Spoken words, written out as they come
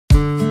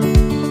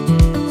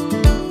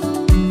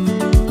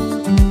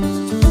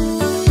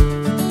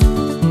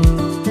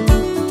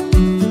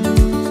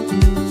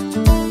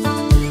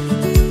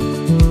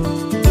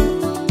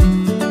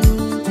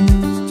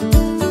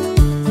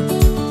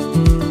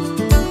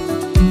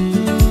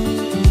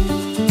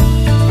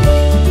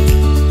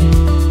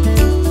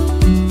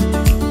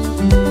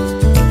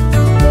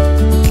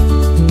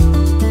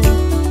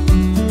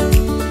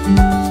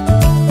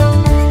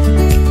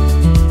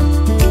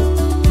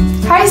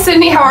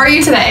are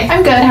you today?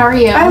 I'm good, how are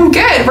you? I'm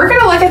good. We're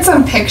gonna look at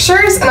some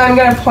pictures and I'm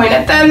gonna point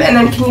at them and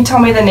then can you tell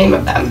me the name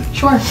of them?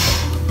 Sure.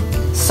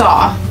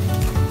 Saw.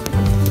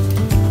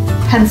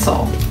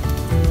 Pencil.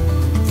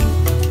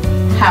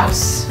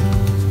 House.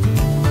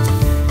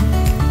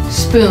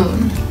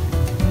 Spoon.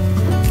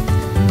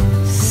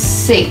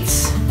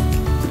 Sates.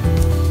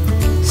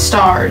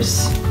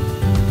 Stars.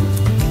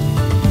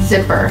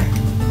 Zipper.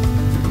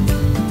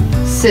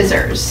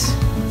 Scissors.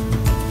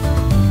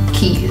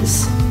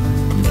 Keys.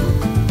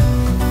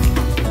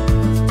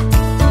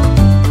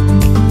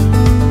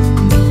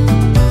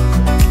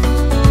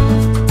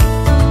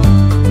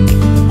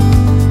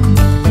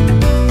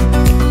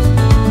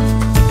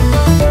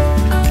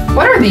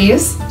 What are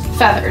these?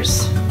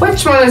 Feathers.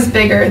 Which one is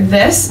bigger,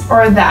 this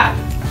or that?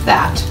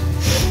 That.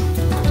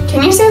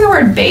 Can you say the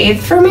word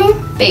bathe for me?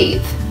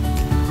 Bathe.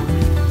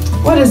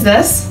 What is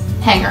this?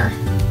 Hanger.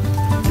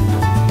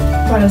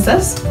 What is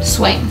this?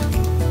 Swing.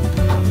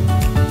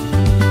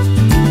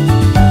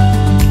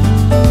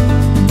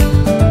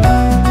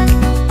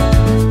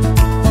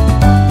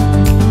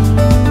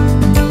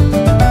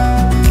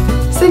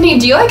 Sydney,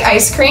 do you like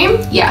ice cream?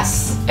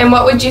 Yes. And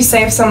what would you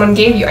say if someone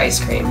gave you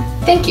ice cream?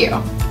 Thank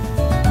you.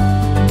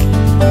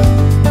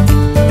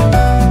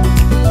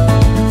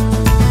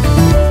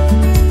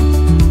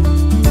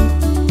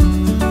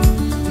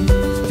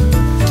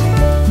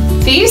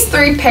 These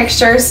three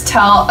pictures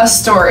tell a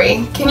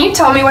story. Can you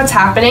tell me what's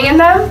happening in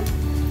them?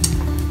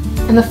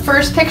 In the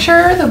first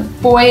picture, the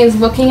boy is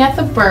looking at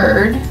the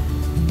bird.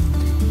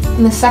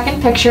 In the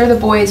second picture, the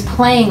boy is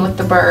playing with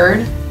the bird.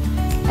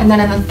 And then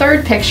in the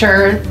third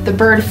picture, the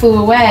bird flew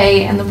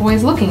away and the boy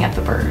is looking at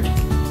the bird.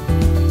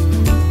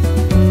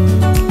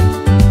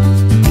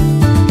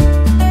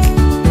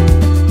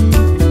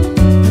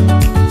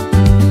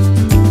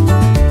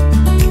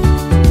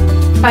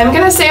 I'm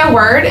gonna say a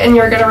word and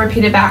you're gonna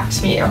repeat it back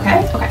to me,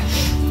 okay? Okay.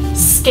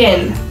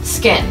 Skin.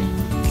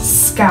 Skin.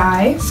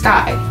 Sky.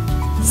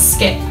 Sky.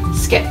 Skip.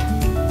 Skip.